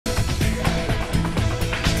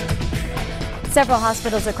Several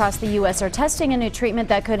hospitals across the U.S. are testing a new treatment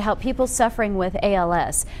that could help people suffering with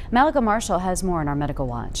ALS. Malika Marshall has more on our Medical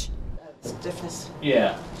Watch. Stiffness.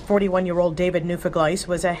 Yeah. 41-year-old David Neufegleis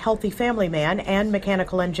was a healthy family man and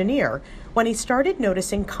mechanical engineer when he started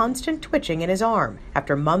noticing constant twitching in his arm.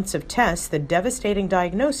 After months of tests, the devastating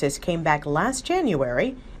diagnosis came back last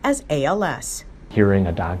January as ALS. Hearing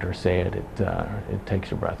a doctor say it, it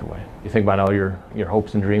takes your breath away. You think about all your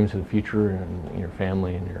hopes and dreams for the future and your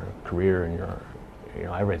family and your career and your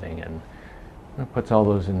everything, and it puts all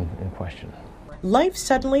those in question. Life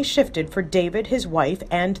suddenly shifted for David, his wife,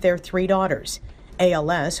 and their 3 daughters.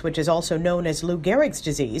 ALS, which is also known as Lou Gehrig's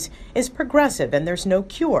disease, is progressive and there's no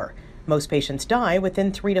cure. Most patients die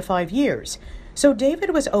within 3 to 5 years. So David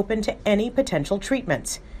was open to any potential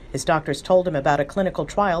treatments. His doctors told him about a clinical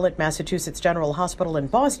trial at Massachusetts General Hospital in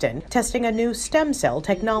Boston testing a new stem cell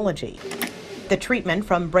technology. The treatment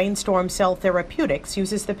from Brainstorm Cell Therapeutics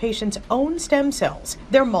uses the patient's own stem cells.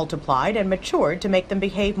 They're multiplied and matured to make them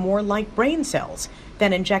behave more like brain cells,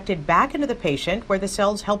 then injected back into the patient where the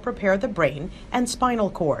cells help repair the brain and spinal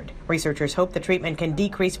cord. Researchers hope the treatment can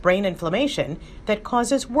decrease brain inflammation that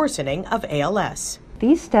causes worsening of ALS.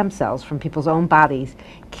 These stem cells from people's own bodies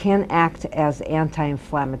can act as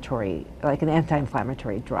anti-inflammatory, like an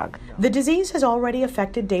anti-inflammatory drug. The disease has already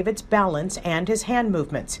affected David's balance and his hand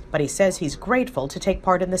movements, but he says he's grateful to take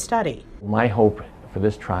part in the study. My hope for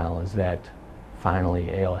this trial is that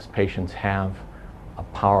finally ALS patients have a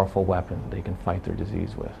powerful weapon they can fight their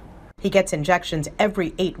disease with. He gets injections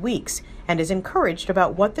every 8 weeks and is encouraged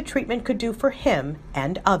about what the treatment could do for him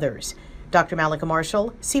and others. Dr. Malika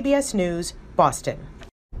Marshall, CBS News, Boston.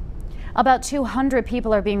 About 200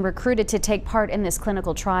 people are being recruited to take part in this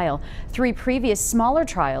clinical trial. 3 previous smaller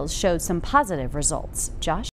trials showed some positive results. Josh?